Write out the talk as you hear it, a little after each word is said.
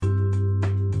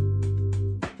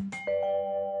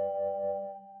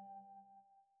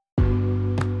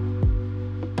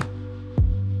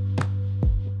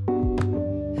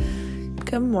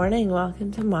Good morning.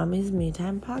 Welcome to Mommy's Me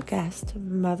Time podcast,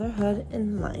 Motherhood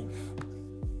and Life.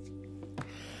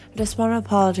 I just want to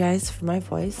apologize for my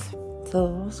voice. It's a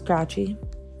little scratchy.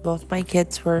 Both my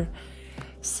kids were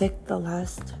sick the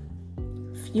last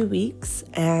few weeks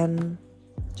and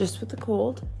just with the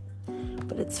cold.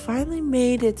 But it's finally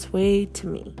made its way to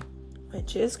me,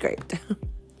 which is great.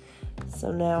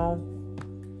 So now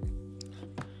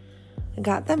I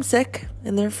got them sick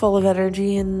and they're full of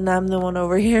energy and I'm the one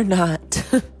over here not.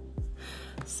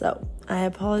 So I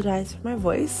apologize for my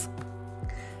voice,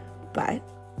 but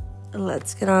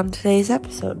let's get on today's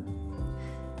episode.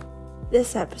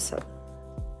 This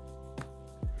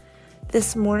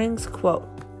morning's quote: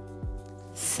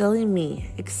 "Silly me,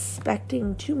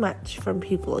 expecting too much from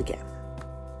people again."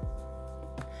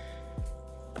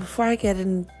 Before I get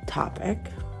into the topic,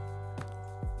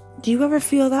 do you ever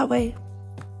feel that way?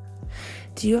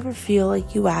 Do you ever feel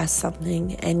like you ask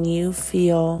something and you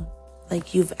feel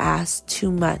like you've asked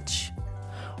too much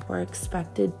or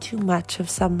expected too much of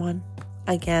someone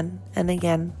again and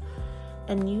again,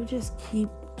 and you just keep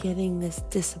getting this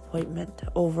disappointment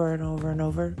over and over and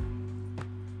over?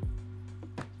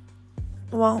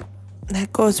 Well,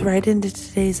 that goes right into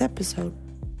today's episode.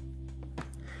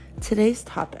 Today's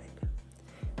topic: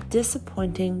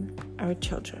 disappointing our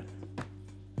children.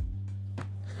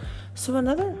 So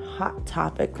another hot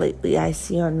topic lately I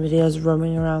see on videos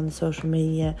roaming around social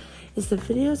media is the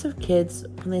videos of kids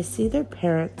when they see their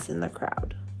parents in the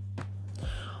crowd.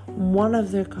 One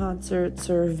of their concerts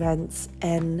or events,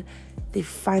 and they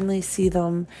finally see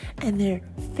them and their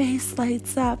face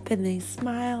lights up and they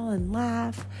smile and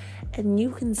laugh, and you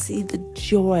can see the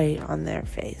joy on their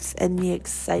face and the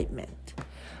excitement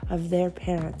of their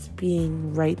parents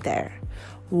being right there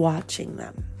watching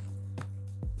them.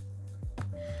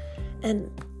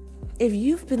 And if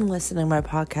you've been listening to my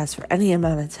podcast for any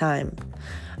amount of time,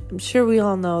 I'm sure we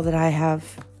all know that I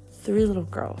have 3 little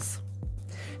girls.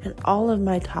 And all of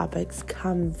my topics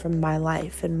come from my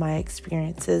life and my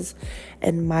experiences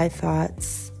and my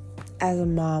thoughts as a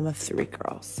mom of 3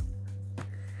 girls.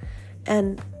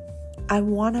 And I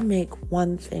want to make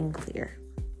one thing clear.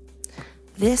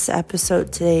 This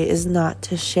episode today is not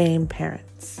to shame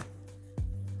parents.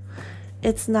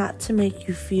 It's not to make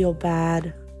you feel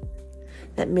bad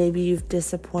that maybe you've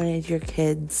disappointed your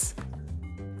kids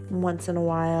once in a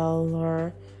while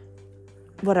or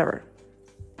whatever.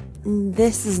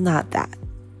 This is not that.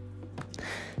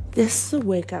 This is a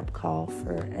wake-up call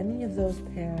for any of those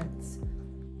parents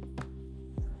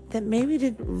that maybe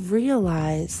didn't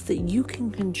realize that you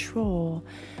can control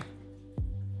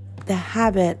the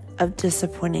habit of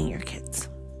disappointing your kids.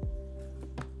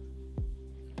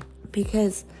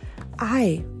 Because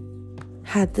I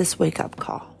had this wake-up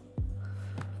call.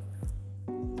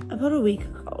 About a week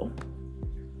ago,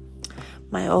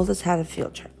 my oldest had a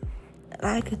field trip, and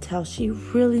I could tell she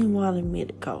really wanted me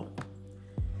to go.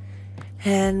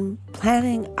 And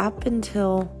planning up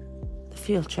until the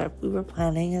field trip, we were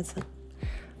planning, it's like,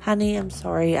 honey, I'm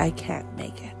sorry, I can't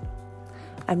make it.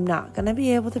 I'm not going to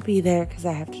be able to be there because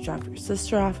I have to drop your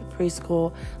sister off at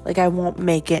preschool. Like, I won't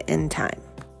make it in time.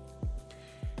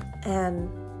 And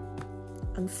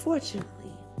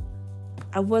unfortunately,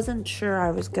 I wasn't sure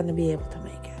I was going to be able to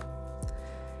make it,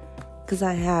 because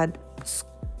I had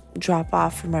drop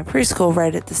off from my preschool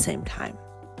right at the same time.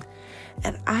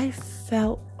 And I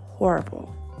felt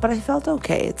horrible, but I felt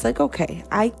okay. It's like, okay,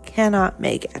 I cannot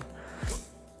make it.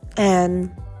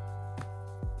 And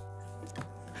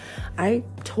I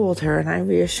told her and I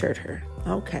reassured her,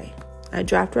 okay. I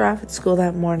dropped her off at school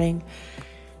that morning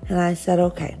and I said,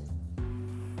 okay,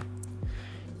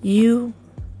 you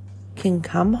can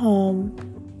come home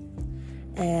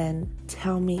and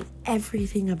tell me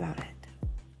everything about it.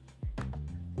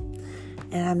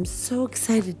 And I'm so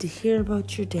excited to hear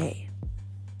about your day.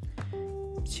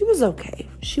 She was okay.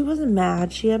 She wasn't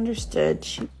mad. She understood.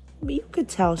 You could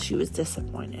tell she was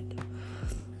disappointed.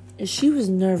 And she was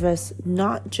nervous,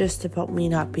 not just about me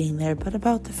not being there, but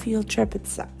about the field trip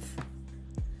itself.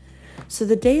 So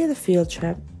the day of the field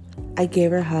trip, I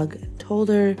gave her a hug, told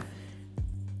her,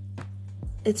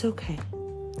 it's okay.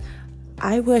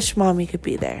 I wish mommy could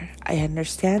be there. I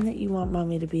understand that you want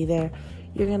mommy to be there.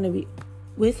 You're going to be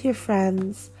with your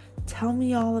friends. Tell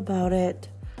me all about it.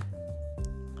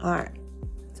 All right.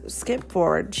 So skip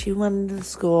forward. She went into the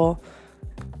school.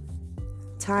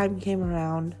 Time came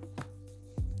around.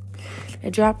 I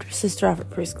dropped her sister off at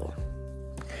preschool.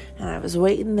 And I was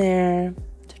waiting there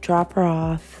to drop her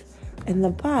off. And the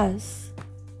bus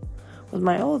with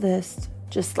my oldest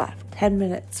just left 10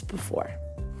 minutes before.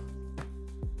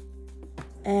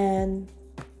 And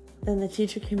then the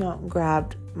teacher came out and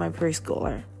grabbed my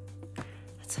preschooler.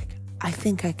 It's like, I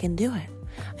think I can do it.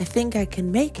 I think I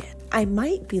can make it. I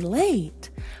might be late,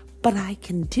 but I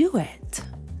can do it.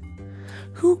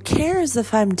 Who cares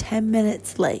if I'm 10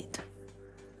 minutes late?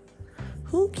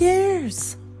 Who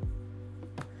cares?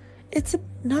 It's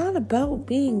not about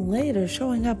being late or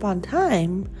showing up on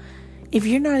time if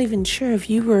you're not even sure if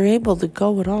you were able to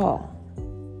go at all.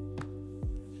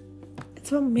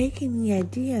 It's about making the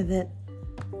idea that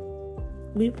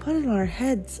we put in our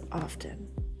heads often,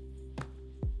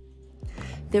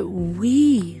 that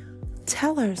we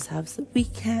tell ourselves that we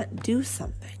can't do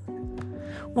something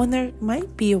when there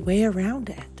might be a way around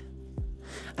it.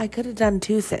 I could have done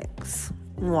two things.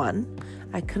 One,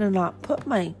 I could have not put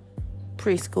my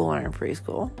preschooler in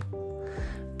preschool,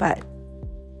 but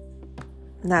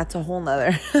that's a whole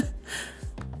nother.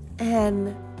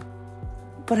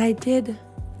 But I did.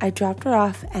 I dropped her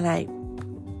off and I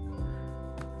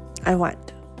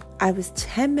went. I was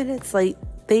 10 minutes late.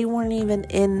 They weren't even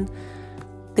in.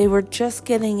 They were just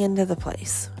getting into the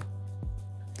place.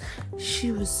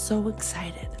 She was so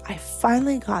excited. I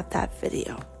finally got that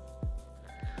video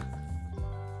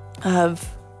of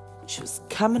she was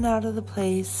coming out of the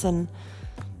place and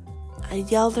I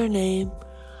yelled her name,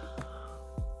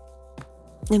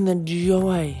 and the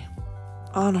joy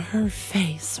on her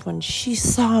face when she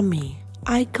saw me.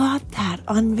 I got that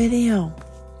on video.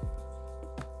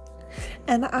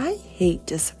 And I hate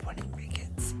disappointing my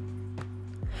kids.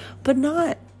 But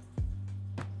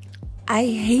I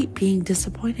hate being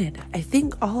disappointed. I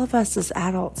think all of us as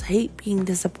adults hate being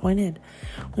disappointed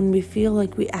when we feel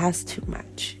like we ask too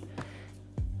much.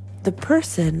 The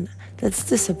person that's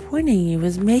disappointing you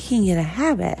is making it a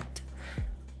habit.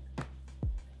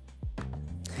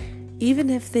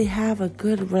 Even if they have a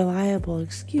good, reliable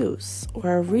excuse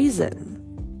or a reason.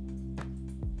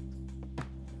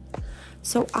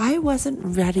 So I wasn't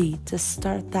ready to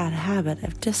start that habit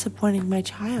of disappointing my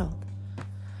child.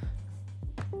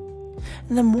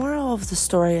 And the moral of the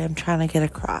story I'm trying to get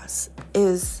across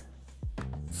is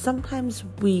sometimes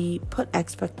we put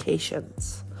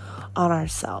expectations on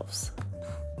ourselves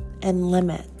and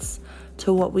limits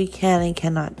to what we can and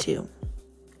cannot do.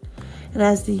 And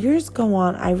as the years go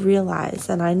on, I realize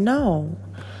and I know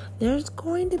there's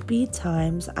going to be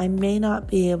times I may not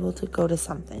be able to go to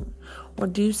something or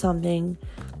do something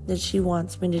that she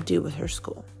wants me to do with her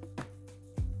school.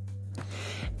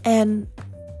 And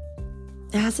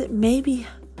as it may be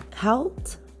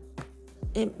helped,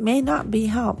 it may not be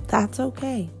helped. That's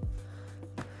okay.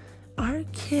 Our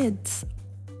kids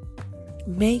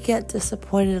may get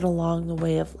disappointed along the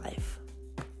way of life.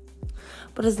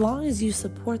 But as long as you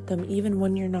support them even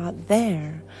when you're not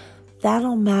there,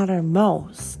 that'll matter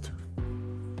most.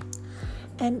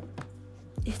 And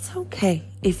it's okay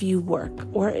if you work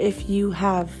or if you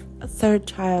have a third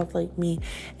child like me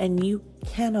and you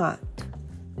cannot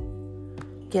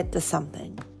get to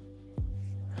something.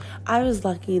 I was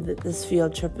lucky that this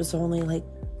field trip was only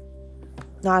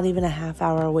not even a half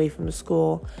hour away from the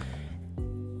school,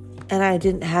 and I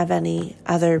didn't have any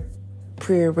other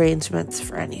prearrangements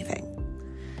for anything.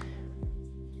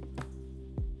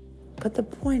 But the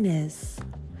point is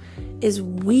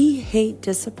we hate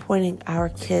disappointing our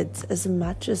kids as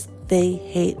much as they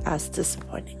hate us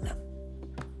disappointing them.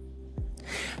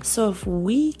 So if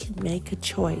we can make a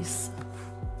choice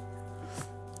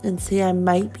and say, I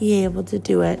might be able to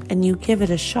do it, and you give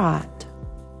it a shot,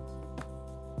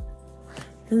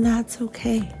 then that's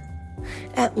okay.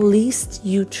 At least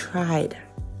you tried.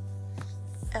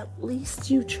 At least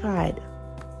you tried.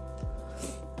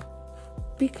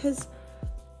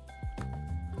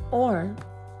 Or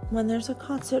when there's a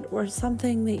concert or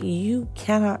something that you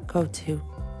cannot go to,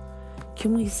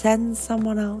 can we send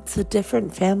someone else, a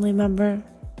different family member,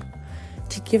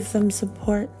 to give them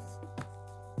support?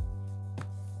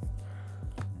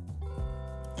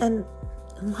 And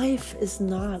life is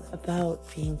not about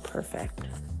being perfect.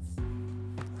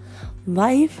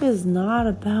 Life is not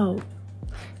about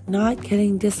not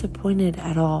getting disappointed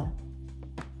at all.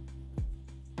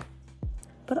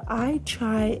 But I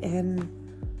try and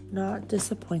not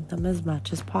disappoint them as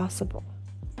much as possible.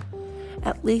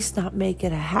 At least not make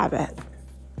it a habit.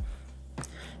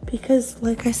 Because,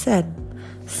 like I said,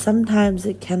 sometimes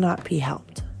it cannot be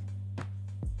helped.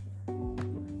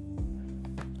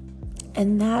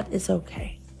 And that is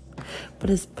okay. But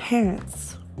as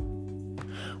parents,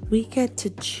 we get to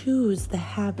choose the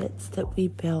habits that we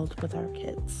build with our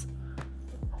kids.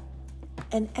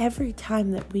 And every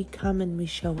time that we come and we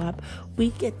show up, we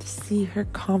get to see her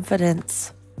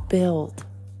confidence build.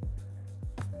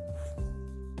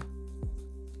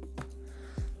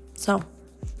 So,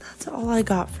 that's all I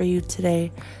got for you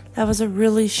today. That was a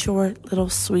really short, little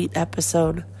sweet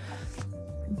episode.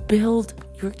 build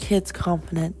your kids'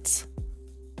 confidence.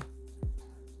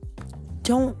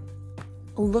 Don't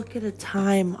look at a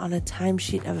time on a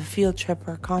timesheet of a field trip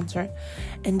or a concert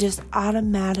and just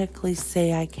automatically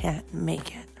say, I can't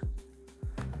make it.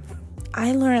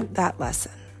 I learned that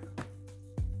lesson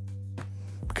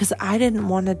because I didn't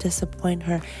want to disappoint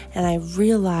her, and I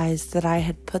realized that I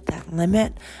had put that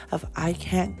limit of I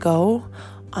can't go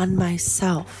on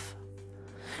myself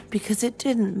because it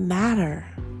didn't matter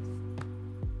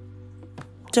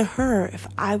to her if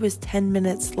I was 10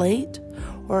 minutes late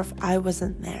or if I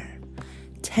wasn't there.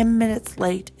 10 minutes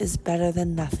late is better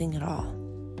than nothing at all.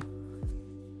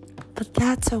 But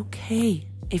that's okay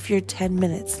if you're 10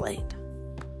 minutes late.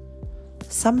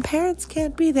 Some parents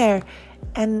can't be there,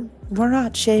 and we're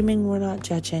not shaming, we're not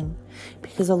judging,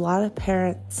 because a lot of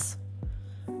parents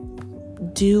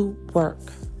do work.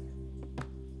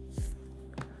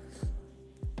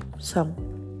 So,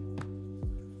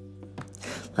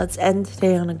 let's end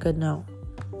today on a good note.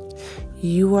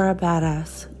 You are a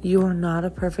badass. You are not a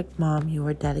perfect mom. You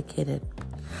are dedicated.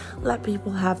 Let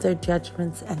people have their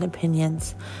judgments and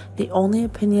opinions. The only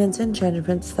opinions and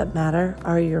judgments that matter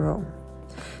are your own.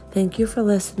 Thank you for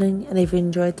listening, and if you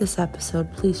enjoyed this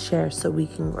episode, please share so we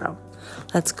can grow.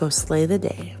 Let's go slay the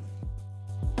day.